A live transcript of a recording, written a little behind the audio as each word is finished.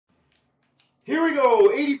Here we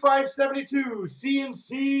go, 8572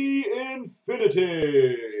 CNC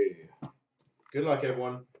Infinity. Good luck,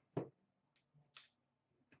 everyone.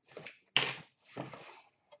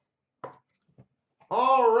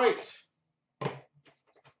 All right.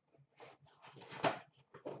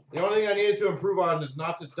 The only thing I needed to improve on is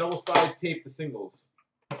not to double-side tape the singles.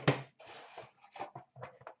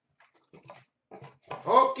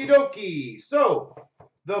 Okie dokie. So,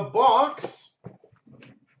 the box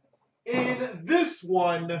in this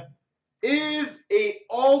one is a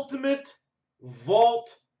Ultimate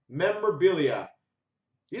Vault memorabilia.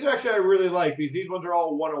 These actually I really like because these ones are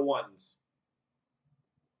all 101s.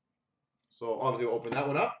 So obviously we'll open that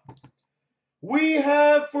one up. We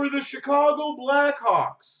have for the Chicago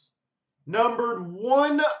Blackhawks, numbered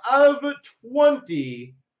 1 of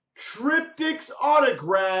 20, Triptychs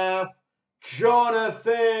autograph,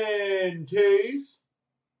 Jonathan Toews.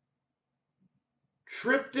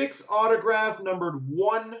 Triptychs autograph numbered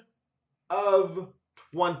 1 of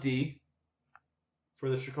 20 for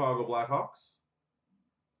the Chicago Blackhawks.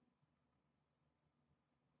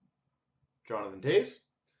 Jonathan Toews.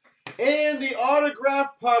 And the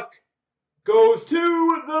autograph puck goes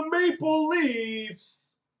to the Maple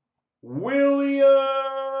Leafs, William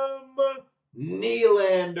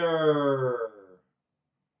Nylander.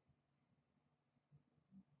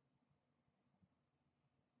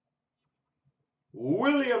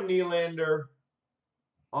 William Nylander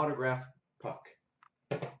autograph puck.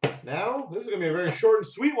 Now, this is going to be a very short and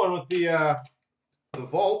sweet one with the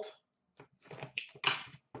vault.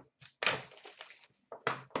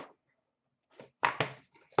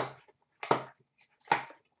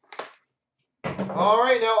 All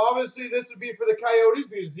right, now obviously this would be for the Coyotes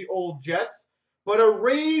because it's the old Jets. But a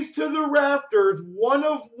raise to the rafters, 1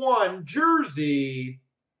 of 1 jersey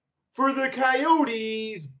for the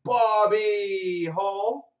Coyotes, Bobby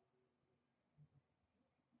Hull.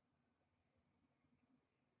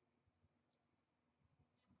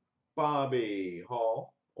 Bobby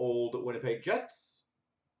Hull, old Winnipeg Jets.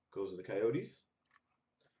 Goes to the Coyotes.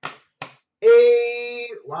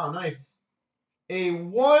 Wow, nice. A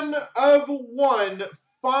 1 of 1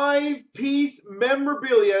 5-piece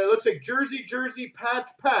memorabilia. It looks like jersey,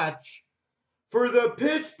 patch for the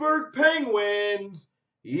Pittsburgh Penguins,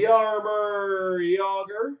 Jaromir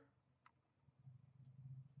Jagr.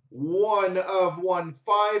 1 of 1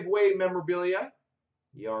 5-way memorabilia,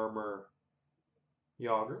 Jaromir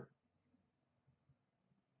Jagr.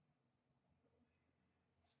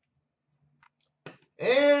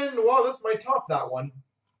 And, well, this might top that one.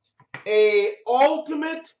 A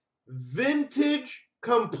Ultimate Vintage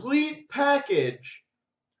Complete Package,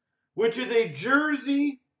 which is a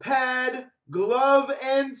jersey, pad, glove,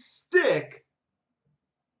 and stick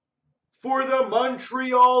for the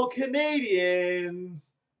Montreal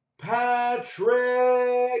Canadiens, Patrick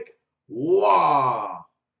Waugh.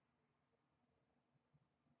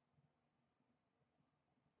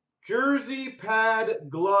 Jersey, pad,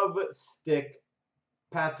 glove, stick,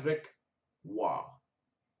 Patrick Waugh.